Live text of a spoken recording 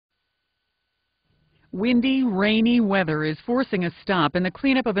Windy, rainy weather is forcing a stop in the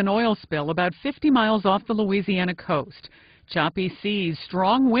cleanup of an oil spill about 50 miles off the Louisiana coast. Choppy seas,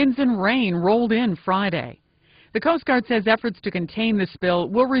 strong winds and rain rolled in Friday. The Coast Guard says efforts to contain the spill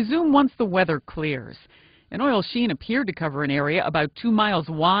will resume once the weather clears. An oil sheen appeared to cover an area about 2 miles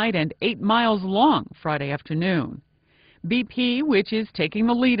wide and 8 miles long Friday afternoon. BP, which is taking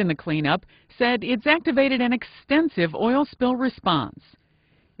the lead in the cleanup, said it's activated an extensive oil spill response.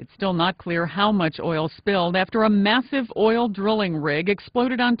 It's still not clear how much oil spilled after a massive oil drilling rig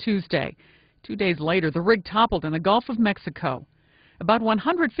exploded on Tuesday. 2 days later, the rig toppled in the Gulf of Mexico. About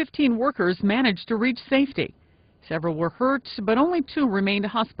 115 workers managed to reach safety. Several were hurt, but only 2 remained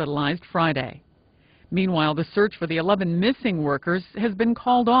hospitalized Friday. Meanwhile, the search for the 11 missing workers has been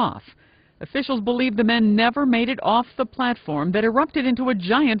called off. Officials believe the men never made it off the platform that erupted into a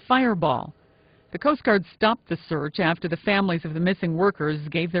giant fireball. The Coast Guard stopped the search after the families of the missing workers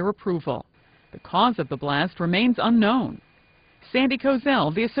gave their approval. The cause of the blast remains unknown. Sandy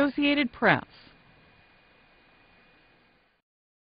Kozel, The Associated Press.